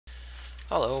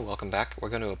Hello, welcome back. We're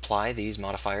going to apply these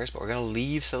modifiers, but we're going to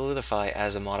leave solidify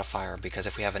as a modifier because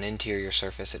if we have an interior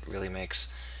surface, it really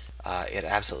makes it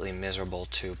absolutely miserable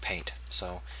to paint.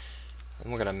 So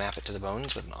then we're going to map it to the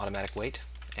bones with an automatic weight,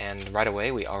 and right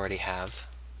away we already have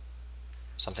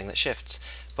something that shifts.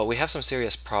 But we have some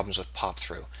serious problems with pop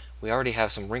through. We already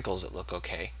have some wrinkles that look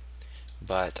okay,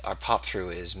 but our pop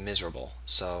through is miserable,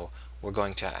 so we're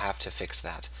going to have to fix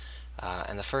that.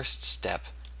 And the first step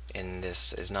in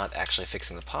this is not actually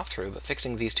fixing the pop through, but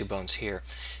fixing these two bones here.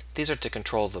 These are to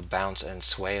control the bounce and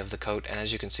sway of the coat, and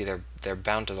as you can see, they're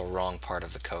bound to the wrong part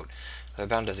of the coat. They're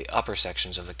bound to the upper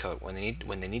sections of the coat when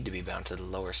they need to be bound to the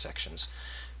lower sections.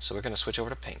 So we're going to switch over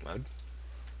to paint mode,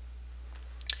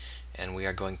 and we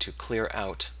are going to clear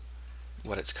out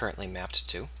what it's currently mapped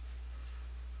to,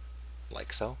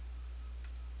 like so.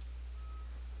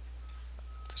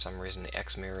 For some reason the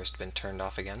X mirror has been turned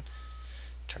off again.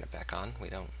 Turn it back on. We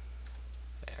don't.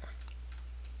 There.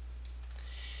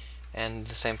 And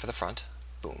the same for the front.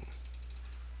 Boom.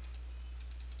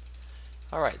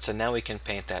 Alright, so now we can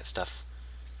paint that stuff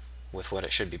with what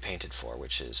it should be painted for,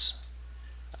 which is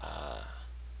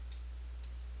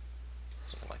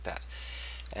something like that.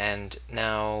 And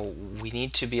now we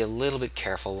need to be a little bit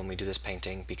careful when we do this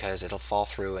painting because it'll fall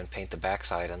through and paint the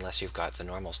backside unless you've got the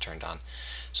normals turned on.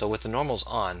 So with the normals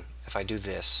on, if I do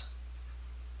this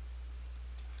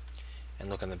and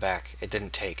look in the back, it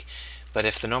didn't take. But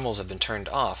if the normals have been turned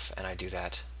off and I do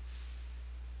that,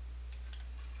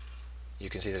 you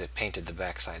can see that it painted the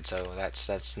backside, so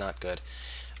that's not good.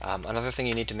 Another thing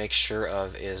you need to make sure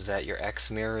of is that your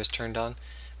X mirror is turned on,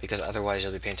 because otherwise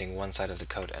you'll be painting one side of the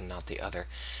coat and not the other.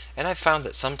 And I've found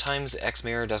that sometimes the X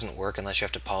mirror doesn't work unless you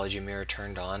have topology mirror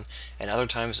turned on, and other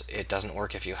times it doesn't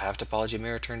work if you have topology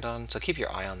mirror turned on, so keep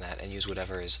your eye on that and use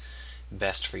whatever is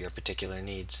best for your particular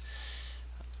needs.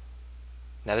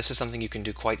 Now this is something you can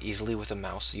do quite easily with a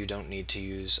mouse. You don't need to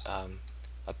use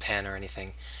a pen or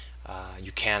anything.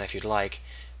 You can if you'd like,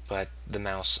 but the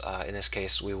mouse, in this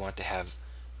case, we want to have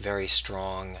very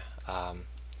strong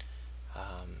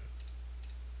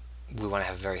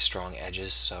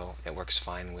edges, so it works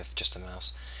fine with just a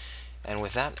mouse. And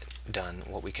with that done,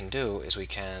 what we can do is we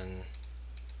can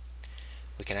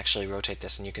actually rotate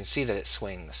this, and you can see that it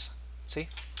swings. See?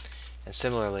 And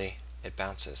similarly, it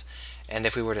bounces. And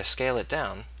if we were to scale it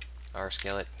down, or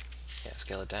scale it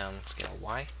down, scale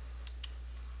Y,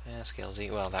 scale Z.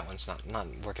 Well, that one's not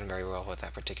working very well with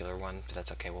that particular one, but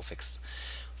that's okay. We'll fix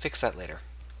that later.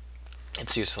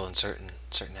 It's useful in certain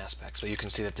aspects, but you can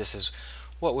see that this is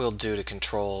what we'll do to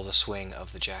control the swing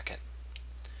of the jacket.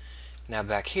 Now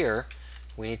back here,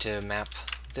 we need to map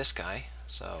this guy,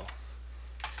 so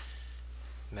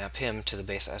map him to the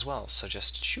base as well. So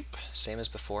just shoop, same as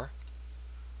before.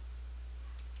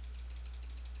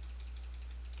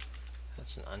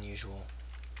 That's an unusual.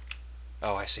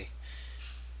 Oh, I see.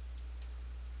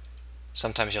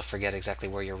 Sometimes you'll forget exactly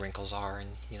where your wrinkles are,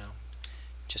 and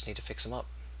just need to fix them up.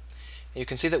 You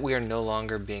can see that we are no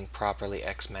longer being properly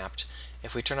X mapped.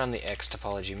 If we turn on the X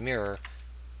topology mirror,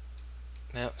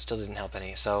 no, still didn't help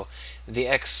any. So the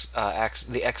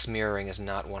X mirroring is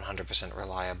not 100%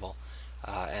 reliable,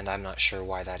 and I'm not sure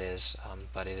why that is,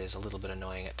 but it is a little bit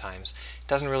annoying at times. It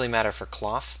doesn't really matter for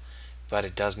cloth, but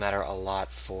it does matter a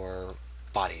lot for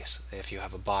bodies. If you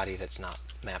have a body that's not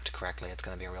mapped correctly, it's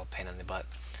going to be a real pain in the butt.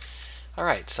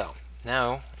 Alright, so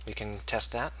now we can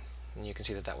test that, and you can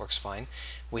see that that works fine.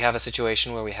 We have a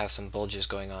situation where we have some bulges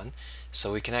going on,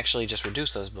 so we can actually just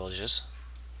reduce those bulges.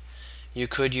 You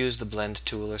could use the blend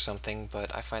tool or something,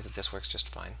 but I find that this works just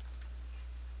fine.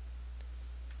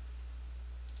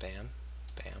 Bam,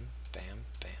 bam, bam,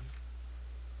 bam.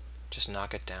 Just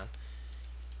knock it down.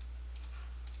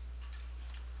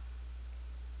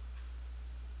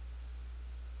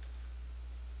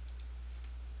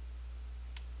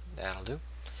 That'll do.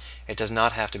 It does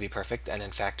not have to be perfect, and in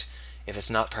fact, if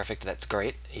it's not perfect, that's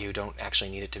great. You don't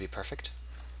actually need it to be perfect.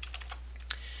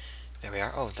 There we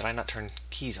are. Oh, did I not turn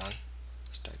keys on?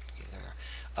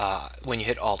 When you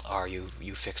hit Alt-R, you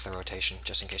fix the rotation,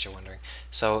 just in case you're wondering.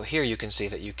 So here you can see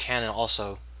that you can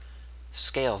also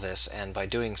scale this, and by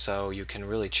doing so you can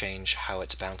really change how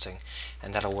it's bouncing,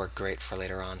 and that'll work great for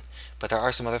later on. But there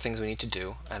are some other things we need to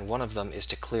do, and one of them is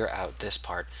to clear out this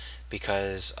part,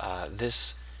 because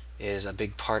this is a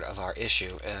big part of our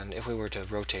issue, and if we were to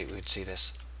rotate we would see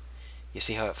this. You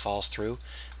see how it falls through?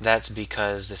 That's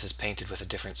because this is painted with a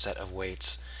different set of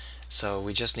weights. So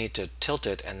we just need to tilt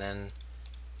it and then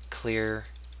clear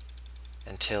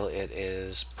until it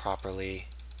is properly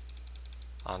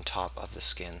on top of the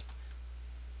skin.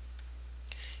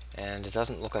 And it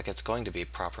doesn't look like it's going to be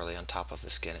properly on top of the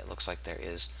skin. It looks like there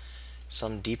is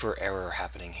some deeper error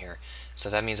happening here. So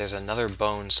that means there's another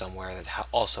bone somewhere that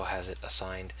also has it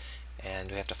assigned, and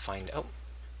we have to find, oh,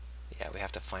 yeah, we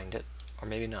have to find it, or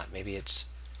maybe not, maybe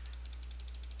it's,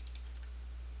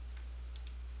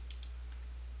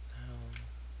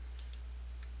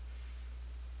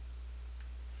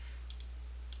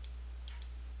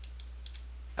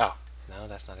 oh, no,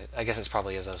 that's not it. I guess it's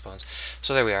probably is those bones.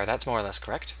 So there we are, that's more or less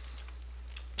correct.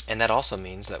 And that also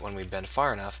means that when we bend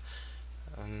far enough,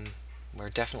 we're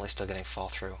definitely still getting fall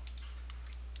through.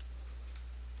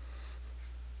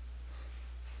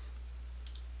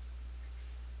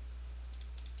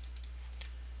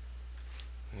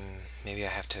 Maybe I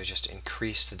have to just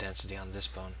increase the density on this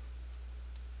bone.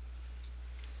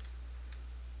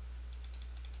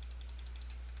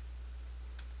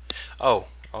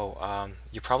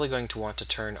 You're probably going to want to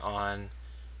turn on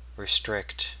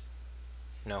restrict.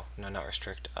 No, not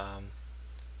restrict. I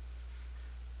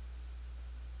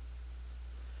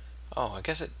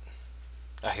guess it.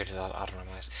 Oh, here to auto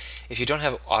normalize. If you don't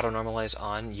have auto normalize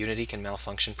on, Unity can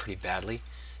malfunction pretty badly.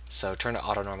 So turn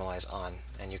auto normalize on,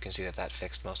 and you can see that that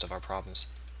fixed most of our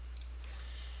problems.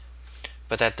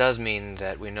 But that does mean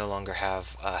that we no longer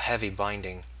have a heavy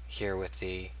binding here with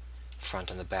the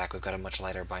front and the back. We've got a much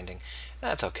lighter binding.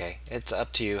 That's okay. It's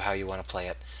up to you how you want to play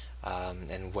it,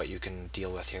 and what you can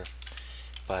deal with here.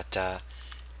 But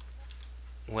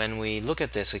when we look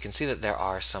at this, we can see that there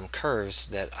are some curves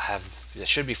that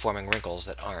should be forming wrinkles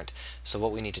that aren't. So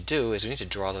what we need to do is we need to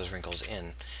draw those wrinkles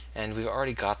in, and we've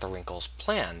already got the wrinkles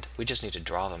planned. We just need to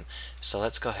draw them. So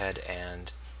let's go ahead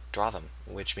and draw them,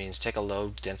 which means take a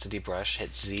low density brush,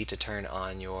 hit Z to turn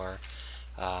on your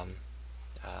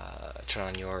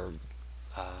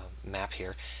map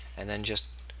here, and then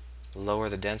just lower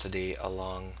the density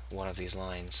along one of these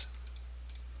lines.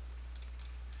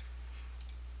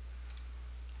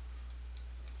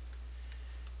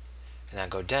 And now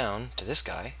go down to this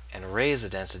guy and raise the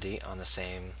density on the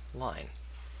same line.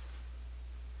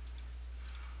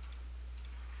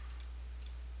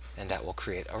 And that will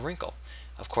create a wrinkle.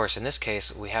 Of course, in this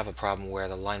case, we have a problem where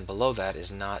the line below that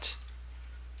is not.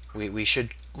 We're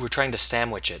trying to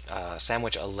sandwich it,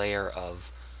 sandwich a layer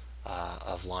of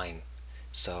line.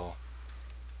 So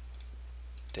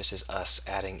this is us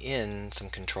adding in some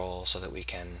control so that we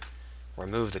can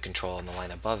remove the control on the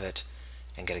line above it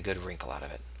and get a good wrinkle out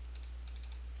of it.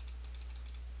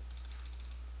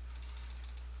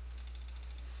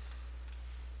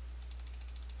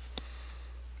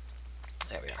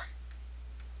 There we are.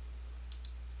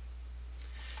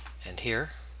 And here,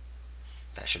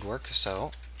 that should work.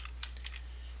 So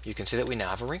you can see that we now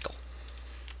have a wrinkle.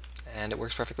 And it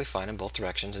works perfectly fine in both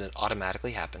directions, and it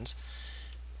automatically happens.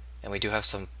 And we do have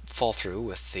some fall through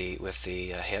with the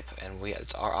hip, and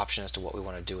it's our option as to what we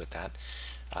want to do with that.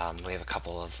 We have a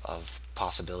couple of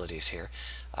possibilities here,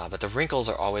 but the wrinkles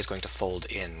are always going to fold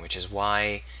in, which is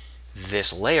why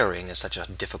this layering is such a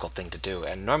difficult thing to do.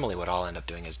 And normally what I'll end up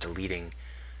doing is deleting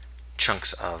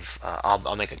chunks of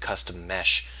I'll make a custom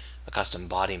mesh, a custom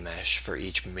body mesh for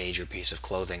each major piece of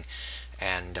clothing,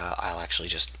 and I'll actually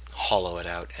just hollow it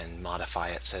out and modify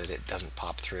it so that it doesn't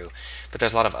pop through. But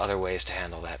there's a lot of other ways to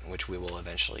handle that, which we will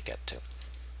eventually get to.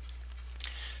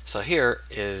 So here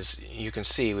is, you can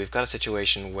see we've got a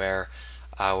situation where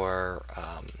our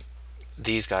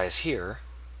these guys here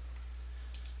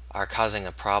are causing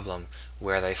a problem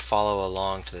where they follow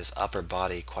along to this upper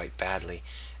body quite badly,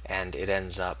 and it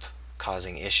ends up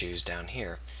causing issues down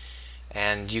here.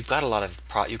 And you've got a lot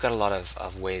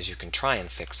of ways you can try and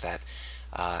fix that.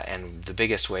 And the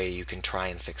biggest way you can try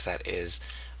and fix that is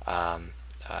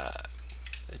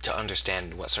to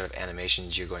understand what sort of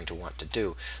animations you're going to want to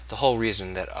do. The whole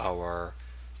reason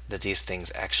that these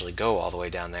things actually go all the way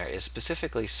down there is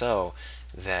specifically so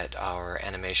that our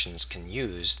animations can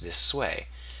use this sway.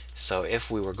 So if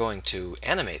we were going to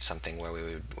animate something where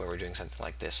we're doing something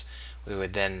like this, we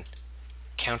would then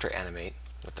counter animate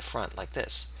with the front like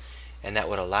this, and that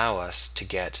would allow us to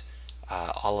get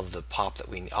all of the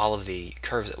all of the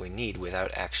curves that we need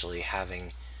without actually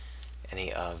having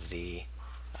any of the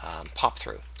pop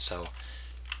through. So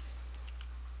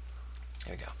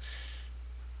there we go.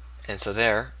 And so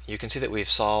there you can see that we've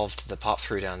solved the pop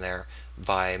through down there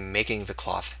by making the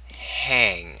cloth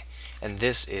hang. And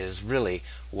this is really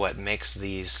what makes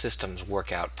these systems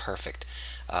work out perfect.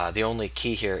 The only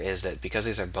key here is that because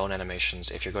these are bone animations,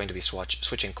 if you're going to be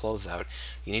switching clothes out,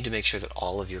 you need to make sure that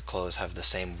all of your clothes have the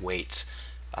same weights,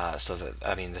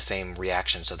 the same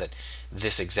reaction, so that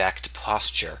this exact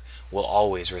posture will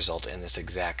always result in this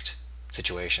exact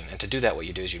situation. And to do that, what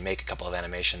you do is you make a couple of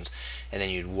animations, and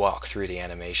then you walk through the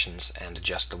animations and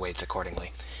adjust the weights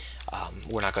accordingly.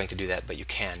 We're not going to do that, but you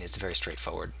can. It's very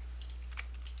straightforward.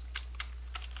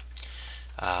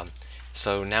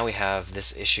 So now we have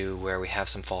this issue where we have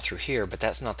some fall through here, but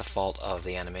that's not the fault of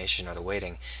the animation or the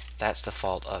weighting. That's the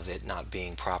fault of it not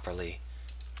being properly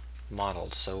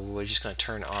modeled. So we're just going to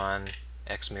turn on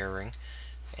X mirroring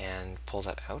and pull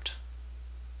that out.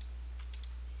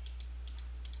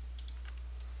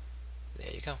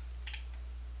 There you go.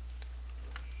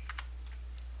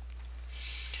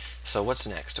 So what's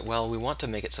next? Well, we want to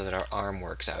make it so that our arm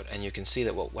works out, and you can see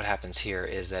that what happens here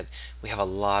is that we have a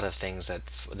lot of things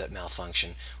that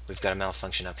malfunction. We've got a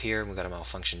malfunction up here, and we've got a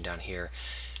malfunction down here.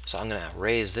 So I'm going to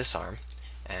raise this arm,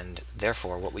 and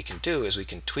therefore what we can do is we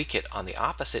can tweak it on the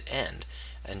opposite end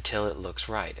until it looks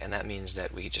right, and that means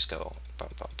that we just go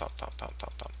bump, bump, bump, bump, bump,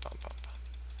 bump, bump, bump, bump.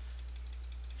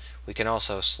 We can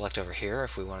also select over here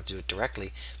if we want to do it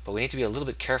directly, but we need to be a little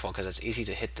bit careful because it's easy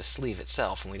to hit the sleeve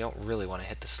itself, and we don't really want to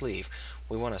hit the sleeve.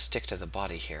 We want to stick to the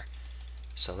body here.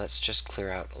 So let's just clear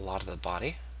out a lot of the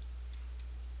body.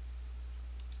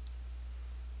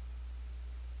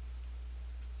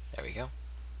 There we go.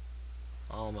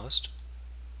 Almost.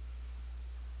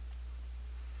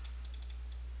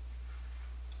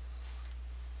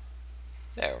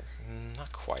 There,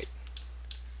 not quite.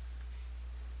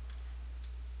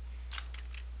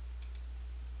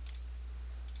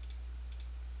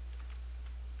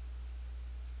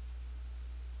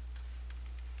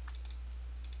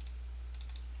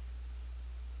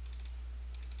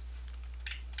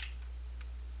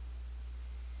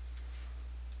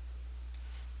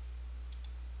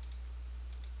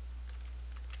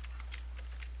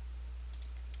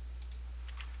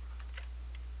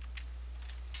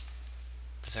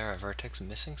 Is there a vertex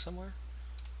missing somewhere?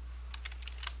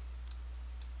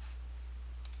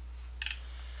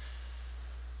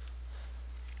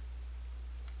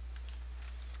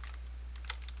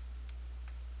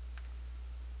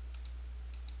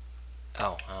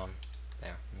 Oh,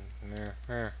 there.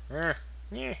 There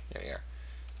you are.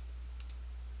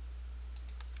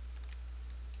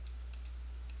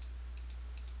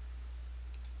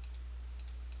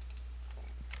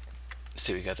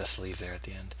 See, we got the sleeve there at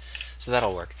the end, so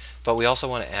that'll work. But we also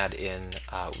want to add in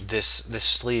this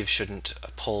sleeve shouldn't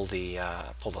pull the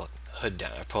hood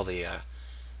down, or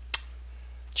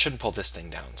shouldn't pull this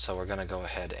thing down. So we're going to go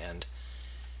ahead and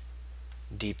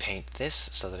depaint this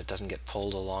so that it doesn't get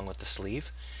pulled along with the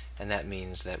sleeve, and that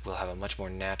means that we'll have a much more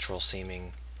natural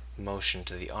seeming motion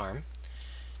to the arm.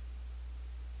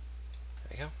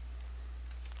 There we go.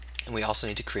 And we also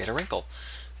need to create a wrinkle,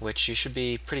 which you should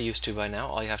be pretty used to by now.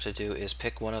 All you have to do is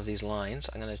pick one of these lines.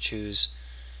 I'm going to choose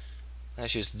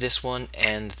this one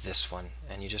and this one,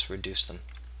 and you just reduce them.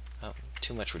 Oh,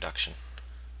 too much reduction.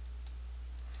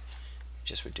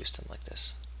 Just reduce them like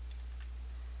this.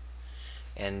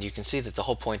 And you can see that the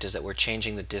whole point is that we're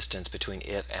changing the distance between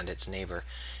it and its neighbor.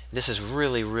 This is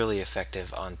really, really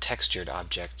effective on textured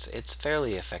objects. It's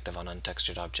fairly effective on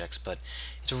untextured objects, but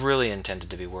it's really intended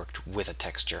to be worked with a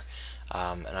texture.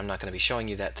 And I'm not going to be showing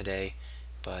you that today,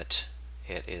 but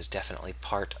it is definitely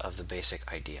part of the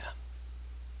basic idea.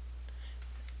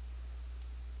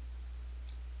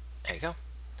 There you go.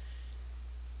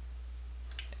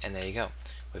 And there you go.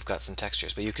 We've got some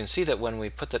textures. But you can see that when we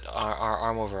put our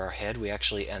arm over our head, we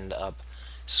actually end up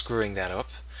screwing that up.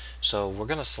 So we're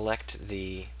going to select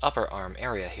the upper arm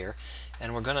area here,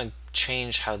 and we're going to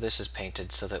change how this is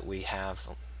painted so that we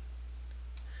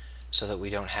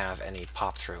don't have any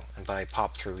pop through. And by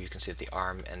pop through, you can see that the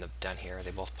arm and down here,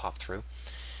 they both pop through.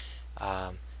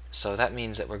 So that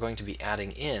means that we're going to be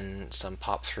adding in some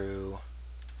pop through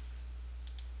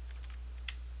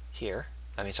here.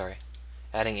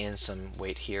 Adding in some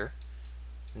weight here.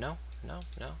 No. I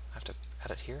have to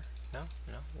add it here. No.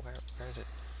 Where is it?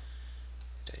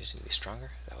 Do I just need to be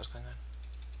stronger? Is that what's going on?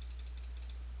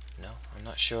 No, I'm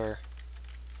not sure.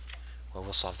 Well,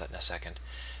 we'll solve that in a second.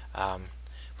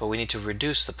 But we need to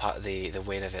reduce the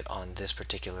weight of it on this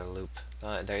particular loop.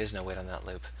 There is no weight on that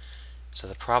loop. So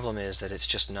the problem is that it's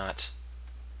just not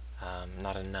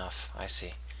enough. I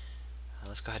see.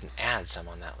 Let's go ahead and add some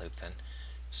on that loop then.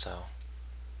 So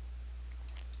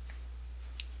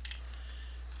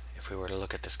if we were to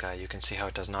look at this guy, you can see how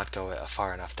it does not go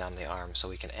far enough down the arm, so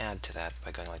we can add to that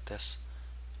by going like this.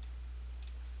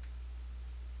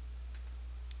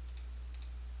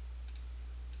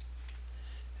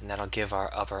 And that'll give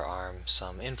our upper arm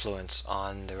some influence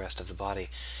on the rest of the body.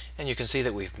 And you can see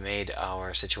that we've made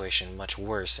our situation much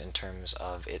worse in terms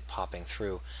of it popping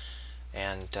through.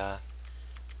 And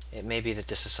it may be that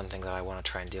this is something that I want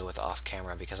to try and deal with off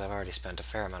camera, because I've already spent a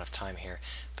fair amount of time here.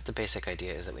 But the basic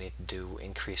idea is that we need to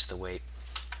increase the weight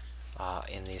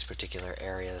in these particular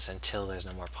areas until there's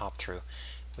no more pop through,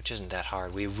 which isn't that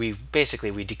hard. We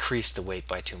basically decrease the weight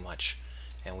by too much,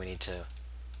 and we need to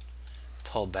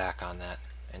pull back on that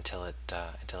until it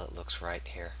looks right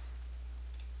here.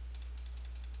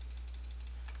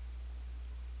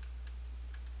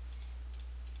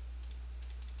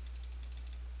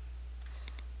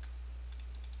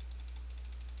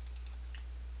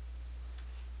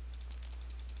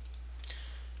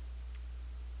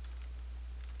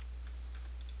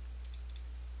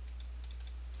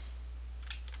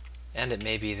 And it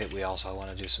may be that we also want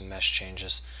to do some mesh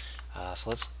changes. So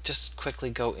let's just quickly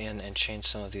go in and change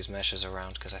some of these meshes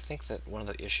around, because I think that one of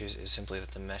the issues is simply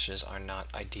that the meshes are not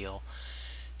ideal.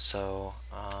 So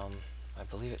I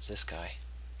believe it's this guy.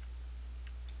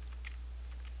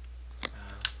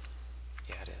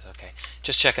 Yeah, it is. Okay.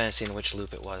 Just checking and seeing which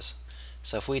loop it was.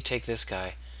 So if we take this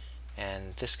guy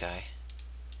and this guy,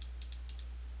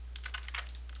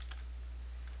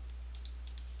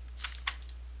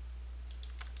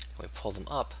 we pull them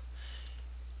up,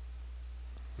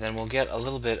 then we'll get a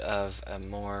little bit of a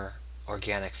more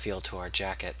organic feel to our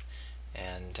jacket,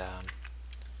 and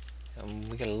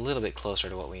we get a little bit closer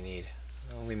to what we need.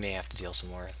 We may have to deal some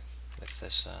more with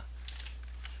this.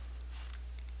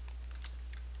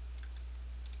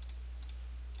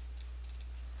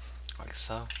 Like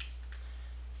so.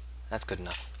 That's good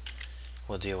enough.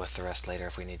 We'll deal with the rest later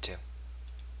if we need to.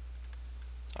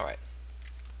 Alright.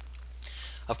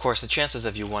 Of course, the chances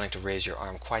of you wanting to raise your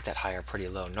arm quite that high are pretty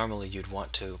low. Normally you'd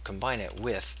want to combine it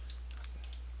with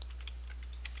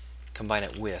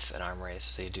an arm raise,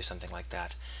 so you do something like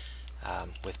that.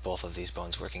 With both of these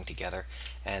bones working together.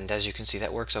 And as you can see,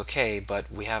 that works okay,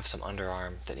 but we have some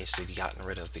underarm that needs to be gotten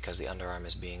rid of because the underarm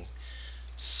is being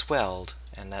swelled,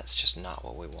 and that's just not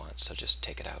what we want, so just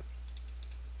take it out.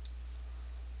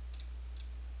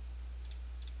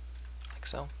 Like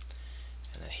so.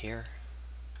 And then here.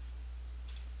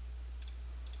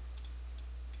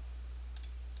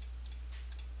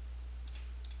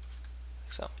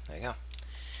 Like so. There you go.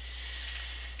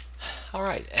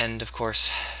 Alright, and of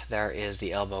course there is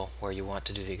the elbow, where you want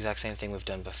to do the exact same thing we've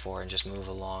done before and just move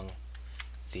along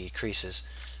the creases.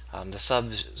 The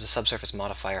subsurface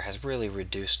modifier has really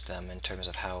reduced them in terms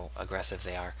of how aggressive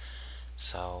they are,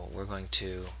 so we're going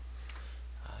to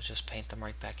just paint them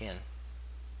right back in.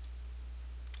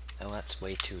 Oh, that's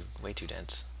way too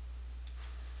dense.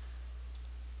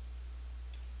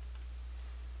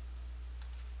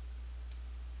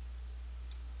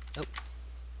 Oh,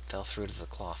 fell through to the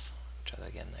cloth. Try that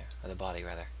again there, or the body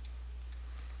rather.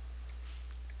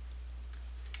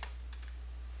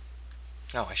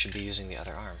 Oh, I should be using the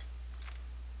other arm.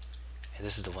 And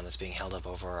this is the one that's being held up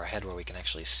over our head where we can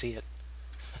actually see it.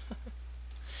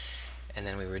 And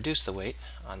then we reduce the weight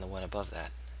on the one above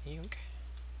that. Yoink.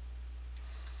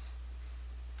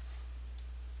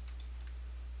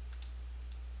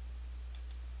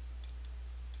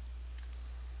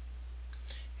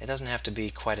 It doesn't have to be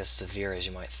quite as severe as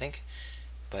you might think,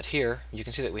 but here you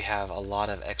can see that we have a lot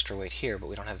of extra weight here, but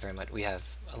we don't have very much. We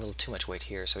have a little too much weight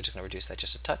here, so we're just going to reduce that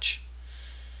just a touch.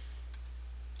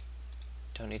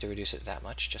 Don't need to reduce it that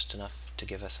much, just enough to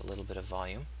give us a little bit of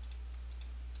volume.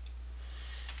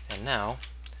 And now,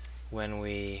 when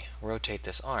we rotate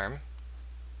this arm,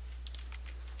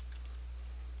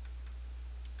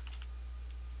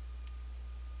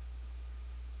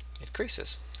 it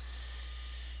creases.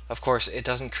 Of course, it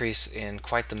doesn't crease in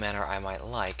quite the manner I might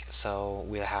like, so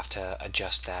we'll have to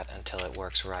adjust that until it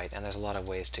works right, and there's a lot of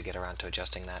ways to get around to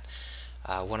adjusting that.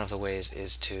 One of the ways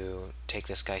is to take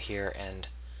this guy here and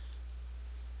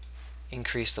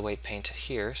increase the weight paint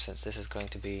here, since this is going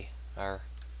to be our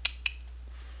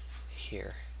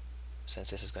here,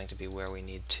 since this is going to be where we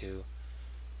need to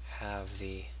have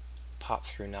the pop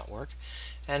through nut work.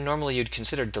 And normally you'd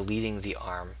consider deleting the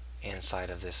arm inside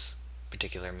of this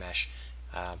particular mesh,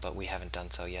 but we haven't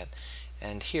done so yet.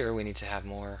 And here we need to have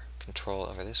more control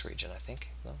over this region, I think.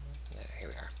 Well, here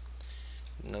we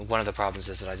are. One of the problems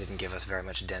is that I didn't give us very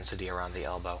much density around the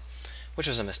elbow, which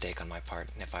was a mistake on my part.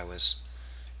 And if I was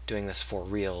doing this for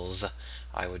reals,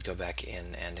 I would go back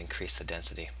in and increase the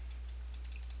density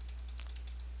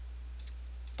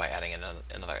by adding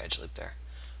another edge loop there.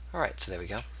 Alright, so there we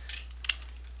go.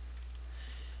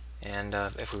 And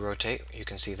if we rotate, you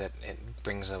can see that it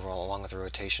brings overall, along with the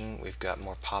rotation, we've got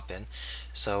more pop in.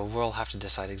 So we'll have to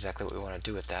decide exactly what we want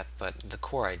to do with that, but the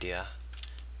core idea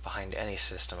behind any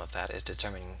system of that is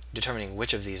determining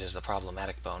which of these is the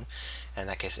problematic bone. And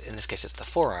in this case it's the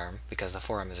forearm, because the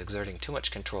forearm is exerting too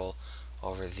much control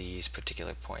over these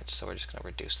particular points. So we're just going to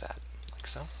reduce that, like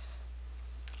so.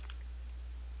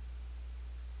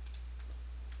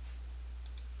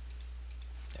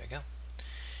 There we go.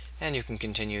 And you can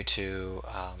continue to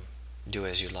do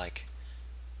as you like.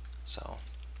 So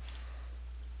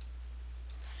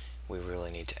we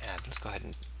really need to add. Let's go ahead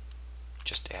and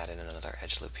just add in another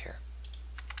edge loop here.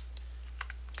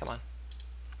 Come on.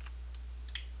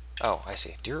 Oh, I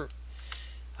see.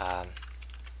 How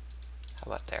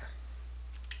about there?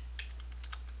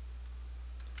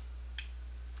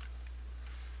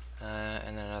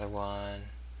 And then another one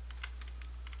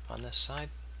on this side.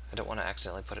 I don't want to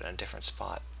accidentally put it in a different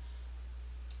spot.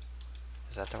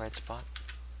 Is that the right spot?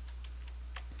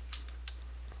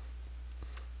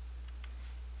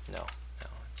 No,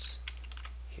 it's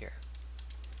here.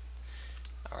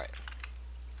 Alright.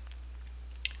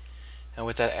 And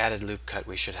with that added loop cut,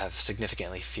 we should have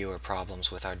significantly fewer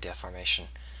problems with our deformation,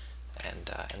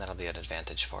 and that'll be an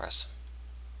advantage for us.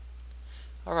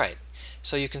 Alright,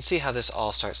 so you can see how this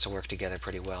all starts to work together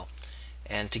pretty well.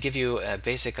 And to give you a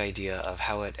basic idea of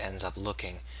how it ends up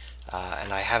looking,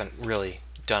 and I haven't really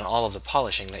done all of the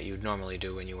polishing that you'd normally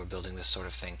do when you were building this sort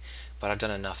of thing, but I've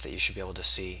done enough that you should be able to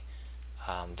see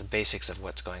the basics of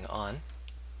what's going on.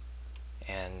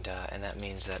 And that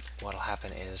means that what will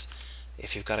happen is,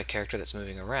 if you've got a character that's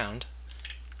moving around,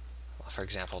 for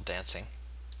example dancing,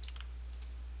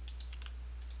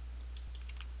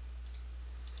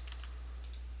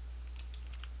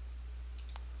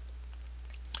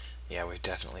 yeah, we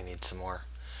definitely need some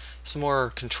more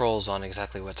controls on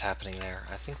exactly what's happening there.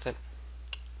 I think that,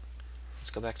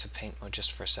 let's go back to paint mode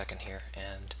just for a second here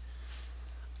and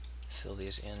fill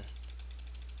these in.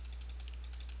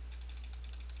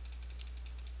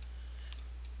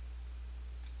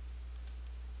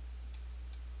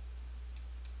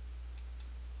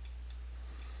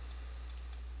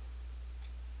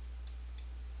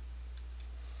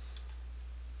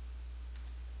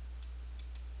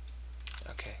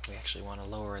 Okay, we actually want to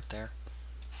lower it there.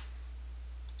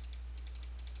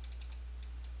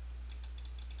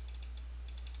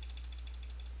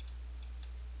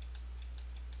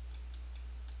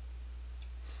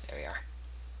 There we are.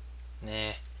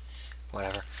 Nah,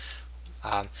 whatever.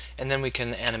 And then we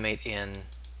can animate in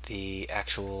the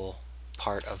actual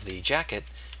part of the jacket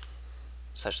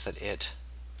such that it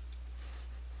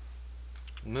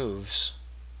moves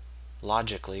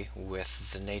logically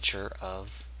with the nature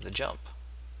of the jump.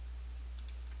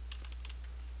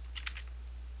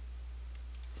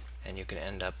 And you can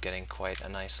end up getting quite a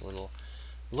nice little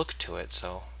look to it.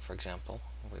 So, for example,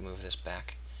 we move this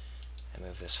back and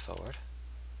move this forward.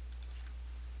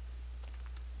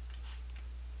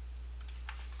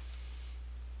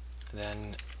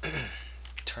 Then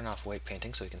turn off white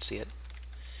painting so we can see it,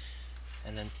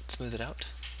 and then smooth it out.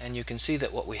 And you can see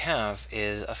that what we have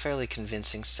is a fairly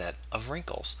convincing set of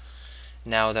wrinkles.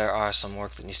 Now there are some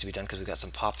work that needs to be done because we've got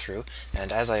some pop through,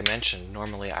 and as I mentioned,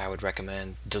 normally I would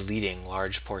recommend deleting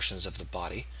large portions of the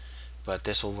body, but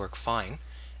this will work fine,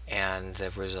 and the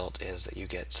result is that you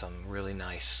get some really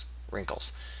nice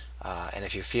wrinkles. And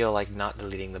if you feel like not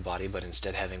deleting the body but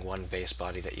instead having one base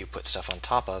body that you put stuff on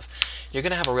top of, you're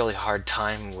going to have a really hard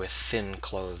time with thin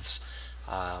clothes,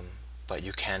 but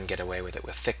you can get away with it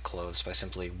with thick clothes by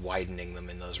simply widening them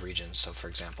in those regions. So for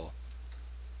example,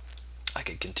 I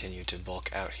could continue to bulk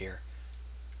out here,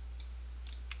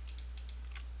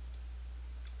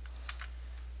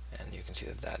 and you can see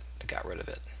that got rid of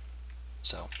it.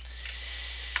 So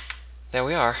there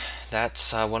we are.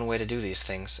 That's one way to do these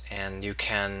things, and you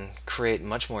can create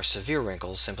much more severe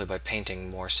wrinkles simply by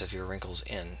painting more severe wrinkles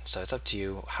in. So it's up to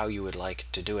you how you would like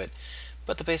to do it,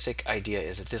 but the basic idea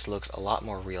is that this looks a lot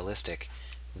more realistic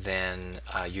than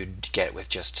you'd get with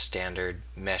just standard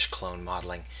mesh clone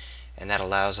modeling, and that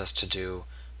allows us to do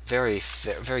very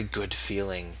good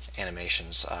feeling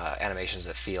animations, animations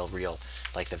that feel real,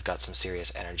 like they've got some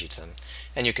serious energy to them.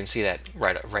 And you can see that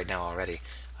right now already.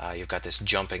 You've got this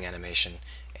jumping animation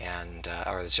and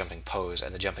or this jumping pose,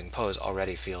 and the jumping pose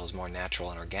already feels more natural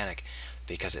and organic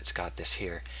because it's got this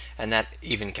here. And that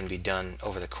even can be done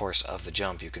over the course of the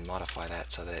jump. You can modify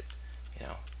that so that it, you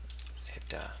know,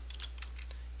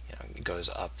 it goes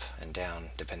up and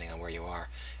down depending on where you are,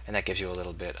 and that gives you a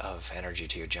little bit of energy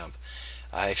to your jump.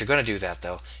 If you're going to do that,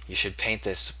 though, you should paint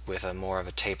this with a more of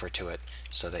a taper to it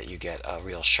so that you get a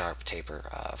real sharp taper.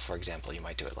 For example, you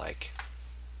might do it like,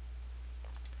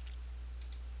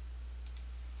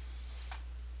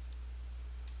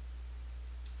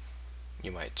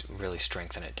 you might really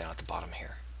strengthen it down at the bottom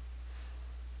here.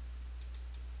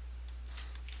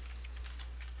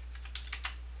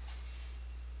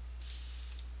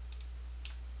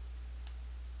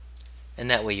 And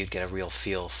that way you'd get a real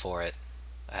feel for it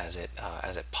as it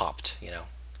popped,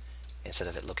 instead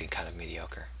of it looking kind of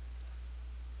mediocre.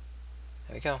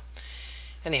 There we go.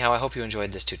 Anyhow, I hope you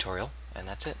enjoyed this tutorial, and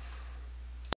that's it.